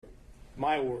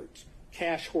My words.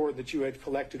 Cash hoard that you had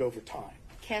collected over time.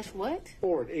 Cash what?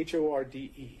 Hoard,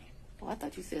 H-O-R-D-E. Oh, I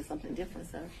thought you said something different,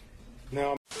 sir.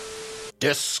 No.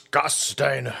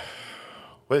 Disgusting.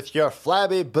 With your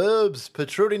flabby boobs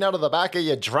protruding out of the back of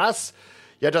your dress.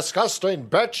 You disgusting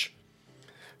bitch.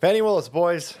 Fani Willis,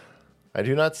 boys. I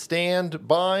do not stand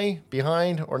by,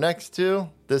 behind, or next to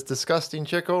this disgusting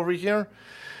chick over here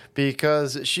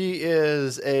because she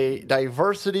is a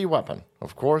diversity weapon.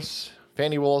 Of course,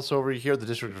 Fani Willis over here, the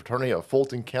district attorney of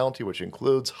Fulton County, which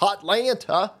includes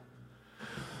Hotlanta.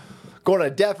 Going to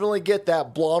definitely get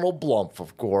that Blonde Blump,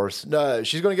 of course. No,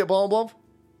 she's going to get Blonde Blump?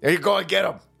 You're going to get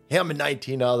him and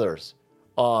 19 others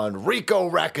on RICO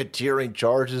racketeering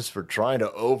charges for trying to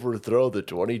overthrow the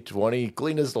 2020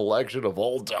 cleanest election of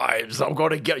all times. I'm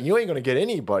going to get you. Ain't going to get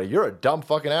anybody. You're a dumb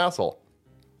fucking asshole.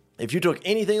 If you took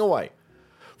anything away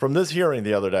from this hearing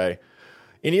the other day,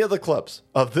 any of the clips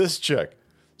of this chick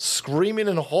screaming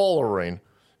and hollering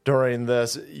during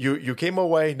this, you came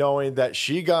away knowing that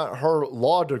she got her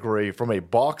law degree from a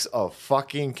box of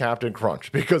fucking Captain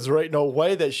Crunch, because there ain't no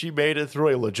way that she made it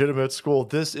through a legitimate school.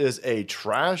 This is a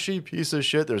trashy piece of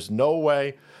shit. There's no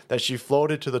way that she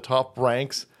floated to the top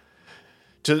ranks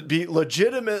to be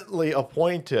legitimately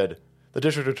appointed the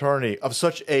district attorney of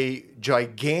such a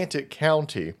gigantic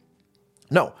county.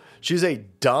 No, she's a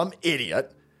dumb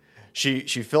idiot. She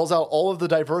fills out all of the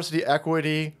diversity,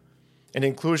 equity, and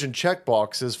inclusion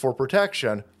checkboxes for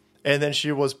protection, and then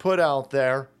she was put out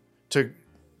there to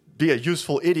be a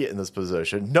useful idiot in this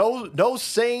position. No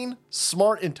sane,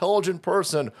 smart, intelligent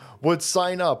person would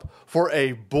sign up for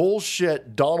a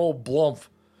bullshit Donald Blump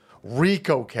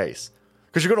RICO case,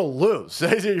 because you're going to lose.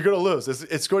 You're going to lose.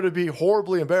 It's going to be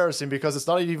horribly embarrassing because it's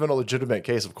not even a legitimate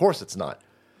case. Of course it's not.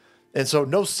 And so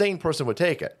no sane person would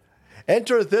take it.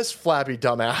 Enter this flabby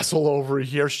dumb asshole over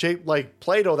here shaped like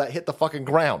Play-Doh that hit the fucking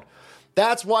ground.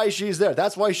 That's why she's there.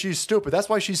 That's why she's stupid. That's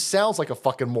why she sounds like a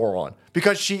fucking moron.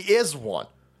 Because she is one.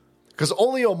 Because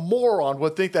only a moron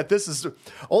would think that this is...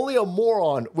 Only a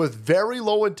moron with very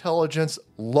low intelligence,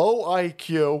 low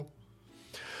IQ,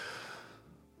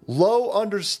 low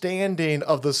understanding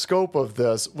of the scope of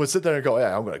this would sit there and go,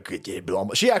 yeah, I'm going to get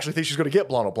Blonde. She actually thinks she's going to get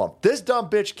Blonde Blump. This dumb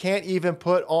bitch can't even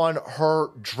put on her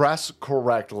dress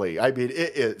correctly. I mean,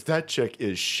 that chick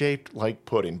is shaped like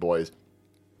pudding, boys.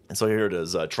 And so here it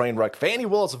is, train wreck. Fani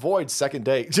Willis avoids second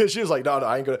date. She was like, no,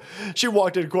 I ain't gonna. She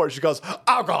walked into court. She goes,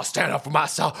 I'm gonna stand up for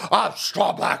myself. I'm a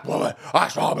strong black woman. I'm a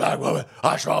strong black woman.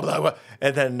 I'm a strong black woman.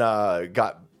 And then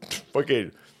got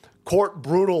fucking court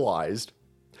brutalized.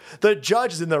 The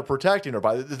judge is in there protecting her.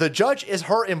 The judge is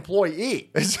her employee.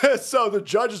 So the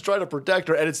judge is trying to protect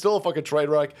her, and it's still a fucking train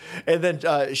wreck. And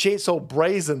then she ain't so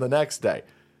brazen the next day.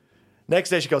 Next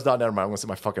day, she goes, no, never mind. I'm going to sit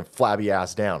my fucking flabby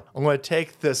ass down. I'm going to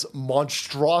take this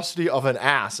monstrosity of an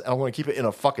ass, and I'm going to keep it in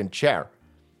a fucking chair.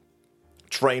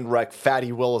 Train wreck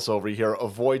Fani Willis over here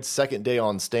avoids second day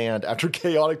on stand after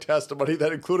chaotic testimony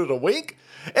that included a wink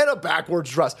and a backwards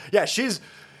dress. Yeah, she's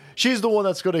the one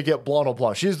that's going to get Blonde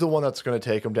Blonde. She's the one that's going to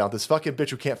take him down. This fucking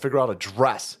bitch who can't figure out a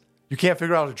dress. You can't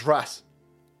figure out a dress.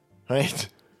 Right?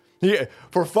 Yeah,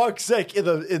 for fuck's sake, in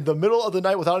the middle of the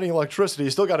night without any electricity,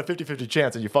 you still got a 50-50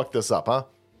 chance and you fuck this up, huh?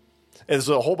 And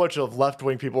so a whole bunch of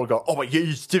left-wing people go, oh my god,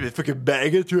 you stupid fucking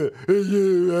maggot. No,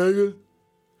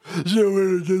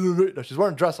 she's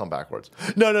wearing a dress on backwards.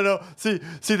 No. See,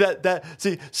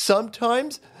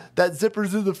 sometimes that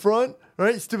zipper's in the front,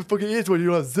 right? Stupid fucking idiots, when you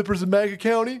don't have zippers in MAGA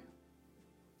County.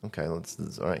 Okay, all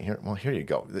right, here you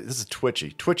go. This is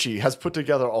Twitchy. Twitchy has put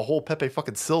together a whole Pepe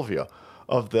fucking Sylvia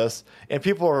of this, and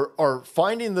people are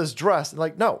finding this dress and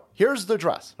like, no, here's the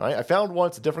dress. Right? I found one.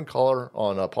 It's a different color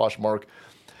on Poshmark,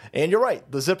 and you're right.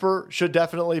 The zipper should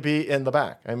definitely be in the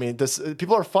back. I mean,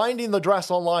 people are finding the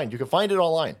dress online. You can find it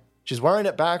online. She's wearing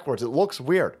it backwards. It looks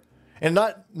weird, and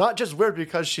not just weird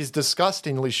because she's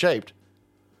disgustingly shaped,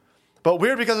 but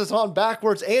weird because it's on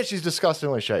backwards and she's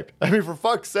disgustingly shaped. I mean, for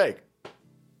fuck's sake,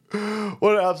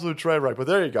 what an absolute train wreck. But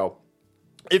there you go.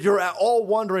 If you're at all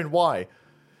wondering why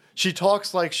she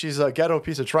talks like she's a ghetto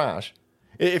piece of trash,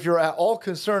 if you're at all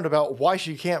concerned about why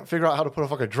she can't figure out how to put a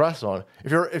fucking dress on,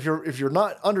 if you're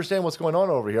not understanding what's going on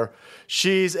over here,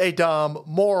 she's a dumb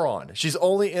moron. She's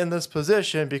only in this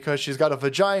position because she's got a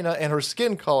vagina and her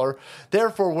skin color.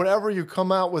 Therefore, whenever you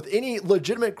come out with any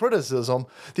legitimate criticism,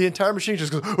 the entire machine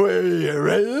just goes, well, you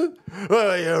racist?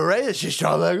 Well, you racist? She's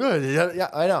trying that good. Yeah,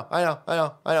 I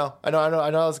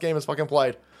know this game is fucking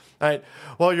played. All right.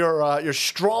 Well, you're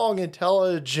strong,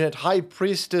 intelligent, high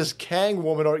priestess Kang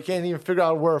woman, or you can't even figure out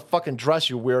how to wear a fucking dress,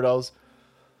 you weirdos.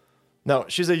 No,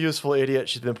 she's a useful idiot.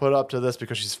 She's been put up to this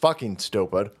because she's fucking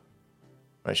stupid.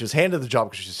 Right? She was handed the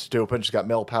job because she's stupid. She's got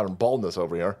male pattern baldness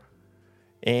over here.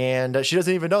 And she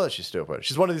doesn't even know that she's stupid.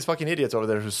 She's one of these fucking idiots over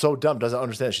there who's so dumb, doesn't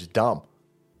understand she's dumb.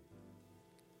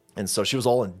 And so she was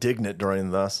all indignant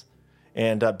during this.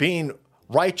 And being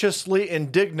righteously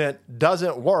indignant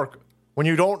doesn't work when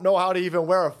you don't know how to even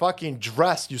wear a fucking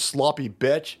dress, you sloppy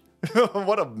bitch.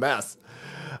 What a mess.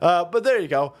 But there you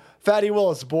go. Fani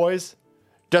Willis, boys.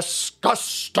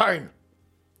 Disgusting.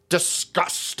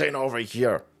 Disgusting over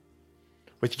here.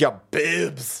 With your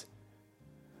bibs.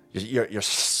 Your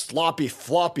sloppy,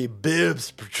 floppy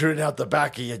bibs protruding out the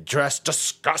back of your dress.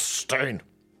 Disgusting.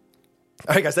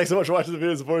 All right, guys, thanks so much for watching the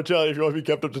video. Support the channel if you want to be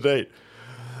kept up to date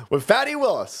with Fani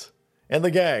Willis and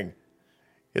the gang.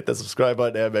 Hit that subscribe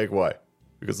button and make way,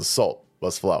 because the salt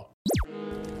must flow.